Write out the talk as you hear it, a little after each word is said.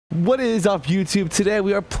What is up, YouTube? Today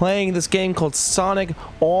we are playing this game called Sonic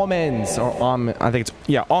Omens, or I think it's,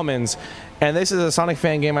 yeah, Omens. And this is a Sonic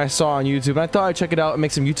fan game I saw on YouTube, and I thought I'd check it out and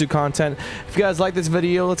make some YouTube content. If you guys like this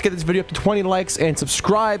video, let's get this video up to 20 likes and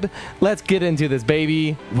subscribe. Let's get into this,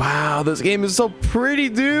 baby. Wow, this game is so pretty,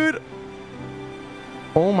 dude.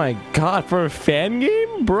 Oh my god, for a fan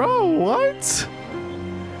game? Bro, what?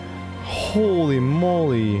 Holy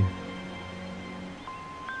moly.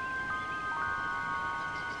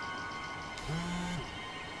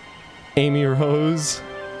 Amy Rose,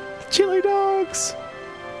 chili dogs.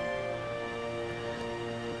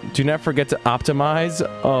 Do not forget to optimize.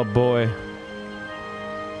 Oh boy.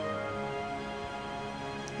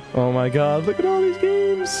 Oh my god, look at all these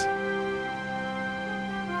games.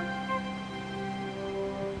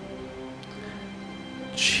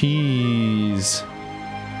 Jeez.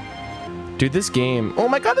 Dude, this game. Oh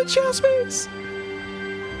my god, the channel space.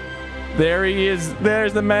 There he is.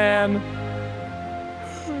 There's the man.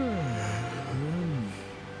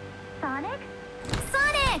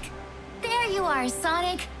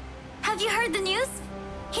 Sonic, have you heard the news?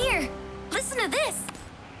 Here, listen to this.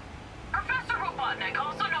 Professor Robotnik,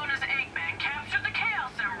 also known as Eggman, captured the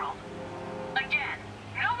Chaos Emerald. Again,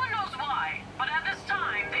 no one knows why, but at this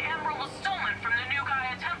time, the emerald was stolen from the New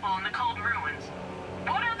Gaia Temple in the cold ruins.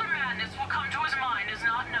 What other madness will come to his mind is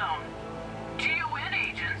not known. Do you win,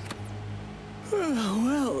 agents?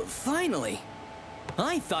 Well, finally.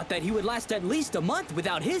 I thought that he would last at least a month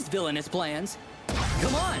without his villainous plans.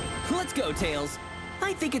 Come on, let's go, Tails.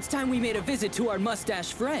 I think it's time we made a visit to our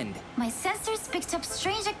mustache friend. My sensors picked up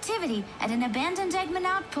strange activity at an abandoned Eggman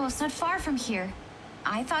outpost not far from here.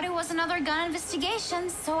 I thought it was another gun investigation,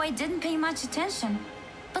 so I didn't pay much attention.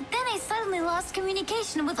 But then I suddenly lost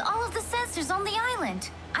communication with all of the sensors on the island.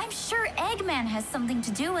 I'm sure Eggman has something to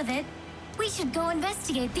do with it. We should go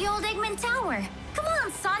investigate the old Eggman Tower. Come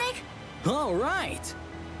on, Sonic! All right.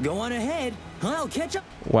 Go on ahead. I'll catch up.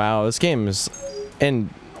 Wow, this game is... And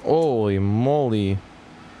holy moly.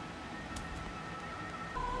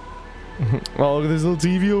 Oh, look at this little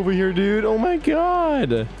TV over here, dude. Oh my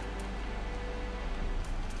god.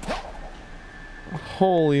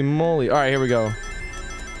 Holy moly. All right, here we go.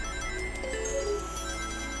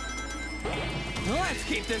 Let's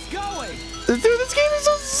keep this going. Dude, this game is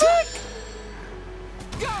so sick.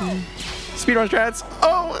 Go. Speedrun strats.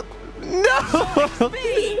 Oh, no.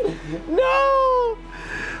 No.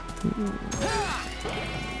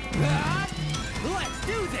 Let's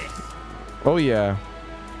do this. Oh yeah.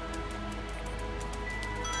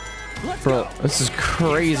 Let's Bro, go. this is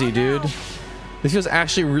crazy, dude. This feels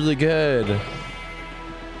actually really good.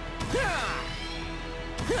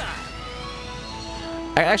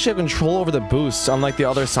 I actually have control over the boosts, unlike the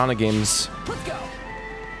other Sonic games. Let's go.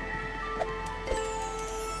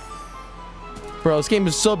 Bro, this game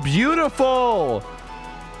is so beautiful.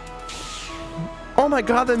 Oh my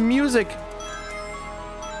god, the music.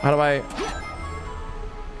 How do I...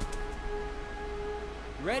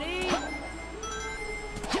 Ready?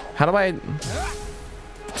 How do I...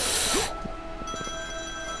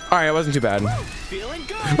 Alright, it wasn't too bad. Feeling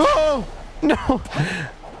good. Oh! No!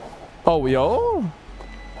 Oh, yo?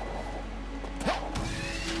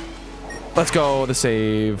 Let's go, the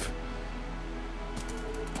save.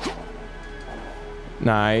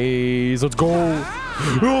 Nice. Let's go.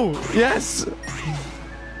 Oh, yes!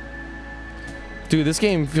 Dude, this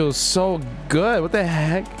game feels so good. What the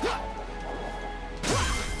heck?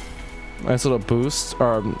 Nice little boost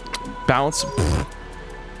or bounce.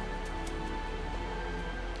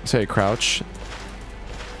 Say crouch.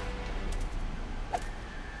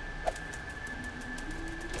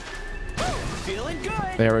 Feeling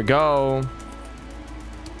good. There we go.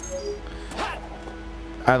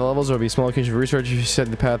 At the levels, there will be small location for research. If you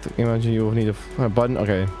set the path, imagine you will need a button.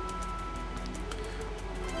 Okay.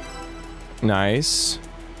 Nice.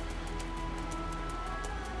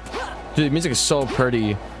 Dude, the music is so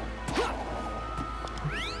pretty.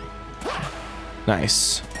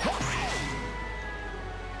 Nice.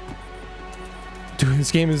 Dude,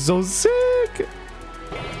 this game is so sick.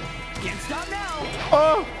 Can't stop now.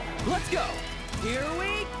 Oh! Let's go. Here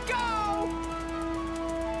we go.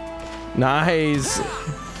 Nice.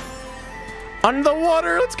 Under the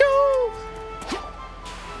water, let's go.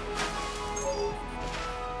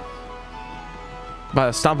 By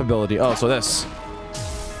the stomp ability. Oh, so this.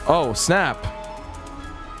 Oh, snap.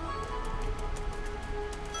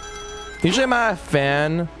 Usually I'm not a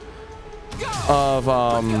fan of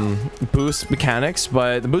boost mechanics,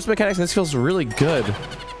 but the boost mechanics in this feels really good.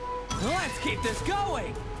 Let's keep this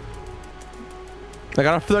going. Like,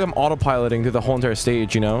 I don't feel like I'm autopiloting through the whole entire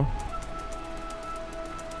stage, you know?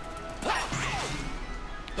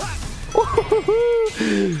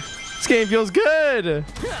 This game feels good.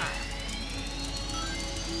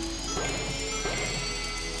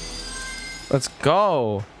 Let's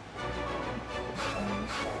go.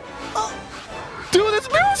 Dude, this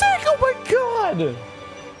music! Oh my god!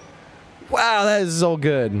 Wow, that is so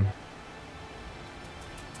good.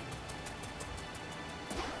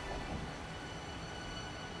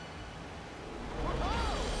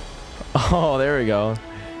 Oh, there we go.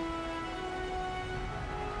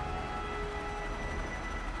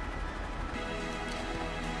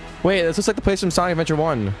 Wait, this looks like the place from Sonic Adventure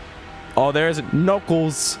 1. Oh, there's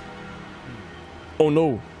Knuckles. Oh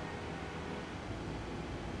no.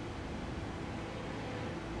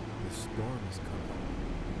 The storm is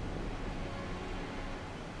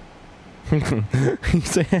coming.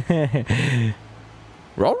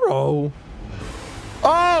 Roro.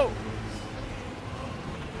 Oh!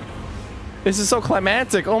 This is so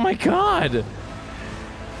climactic. Oh my god.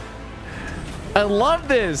 I love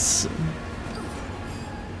this.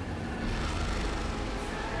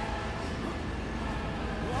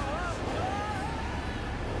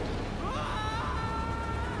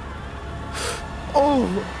 Oh.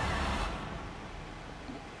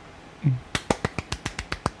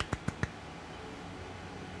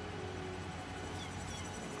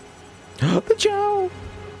 The Joe.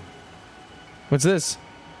 What's this?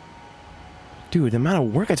 Dude, the amount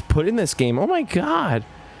of work I put in this game. Oh my god.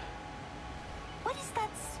 What is that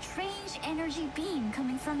strange energy beam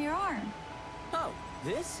coming from your arm? Oh,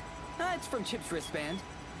 this? It's from Chip's wristband.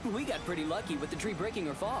 We got pretty lucky with the tree breaking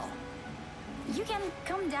her fall. You can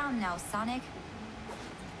come down now, Sonic.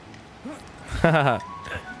 I'm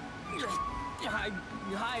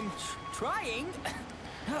trying.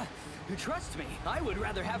 Trust me, I would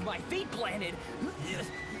rather have my feet planted.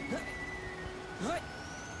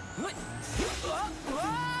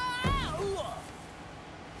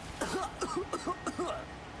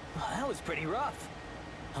 That was pretty rough.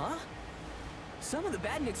 Huh? Some of the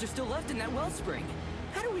badniks are still left in that wellspring.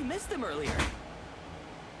 How did we miss them earlier?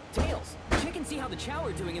 Tails, check and see how the Chow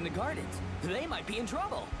are doing in the gardens. They might be in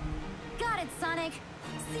trouble. Got it, Sonic.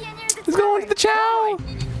 See you near the Let's go into the Chow.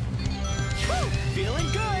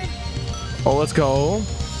 Feeling good. Oh, let's go.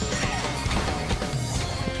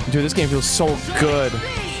 Dude, this game feels so good.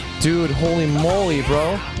 Dude, holy moly,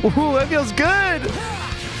 bro. Ooh, that feels good.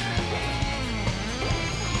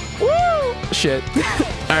 Woo! Shit.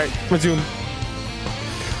 Alright, resume.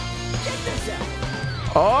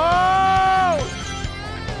 Oh!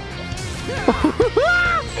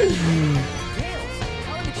 Tails,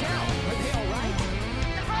 how are the Chow? Are they alright?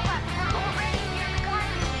 The robots were already near the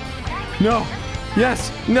garden. No.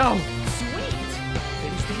 Yes. No. Sweet!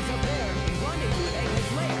 Finish things up there and rendezvous at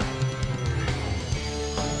Egghead's lair.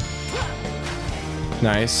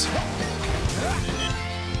 Nice.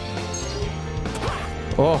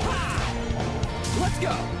 Oh. Let's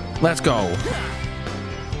go! Let's go.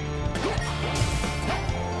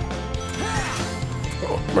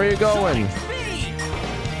 Where are you going? Speed!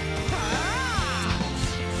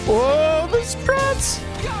 Whoa, the spreads!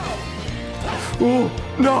 Ooh,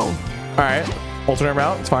 no! Alright, alternate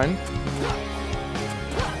route, it's fine.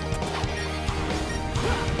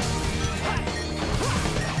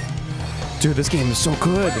 Dude, this game is so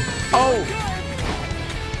good. Oh!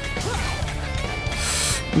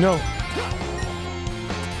 No.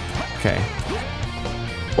 Okay.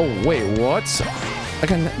 Oh, wait, what? I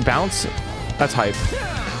can bounce? That's hype.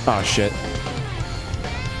 Oh, shit.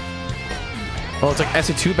 Oh, it's like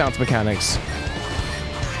SE2 bounce mechanics.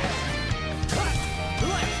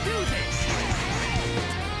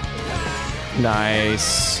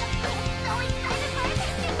 Nice.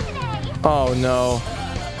 Oh, no.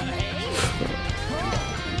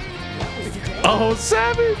 Oh,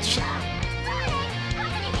 savage!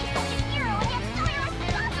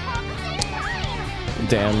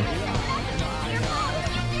 Damn.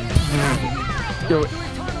 Yo.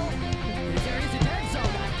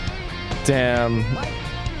 Damn.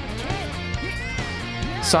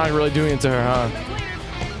 Sonic really doing it to her, huh?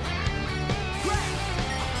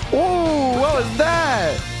 Whoa, what was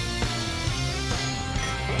that?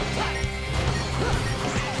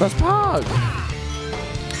 That's Pog.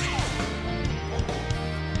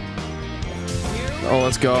 Oh,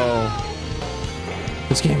 let's go.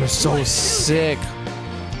 This game is so sick.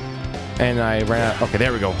 And I ran out. Okay,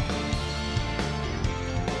 there we go.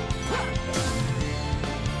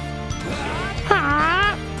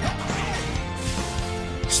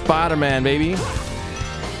 Spider-Man, baby.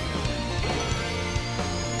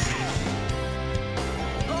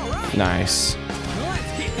 Nice.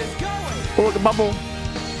 Let's keep this going. Oh, look, a bubble.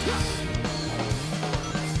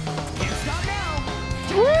 Can't stop now.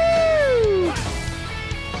 Woo!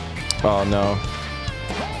 Oh no.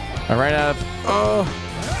 I ran out of. Oh.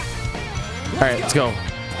 All right, let's go.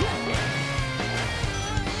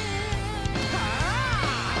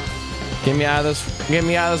 Get me out of this. Get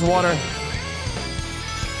me out of this water.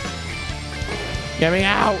 Get me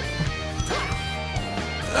out.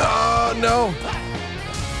 Oh no.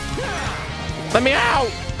 Let me out.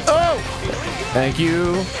 Oh. Thank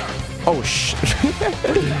you. Oh shh.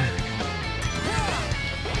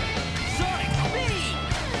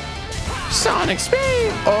 Sonic speed.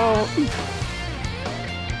 Oh.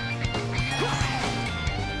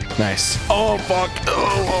 Nice. Oh fuck.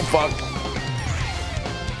 Oh fuck.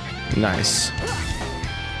 Nice.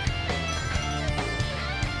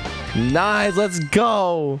 Nice. Let's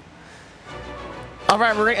go. All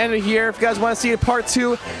right, we're gonna end it here. If you guys want to see a part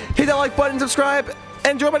 2, hit that like button, subscribe,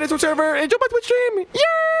 and join my Discord server, and join my Twitch stream.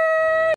 Yay!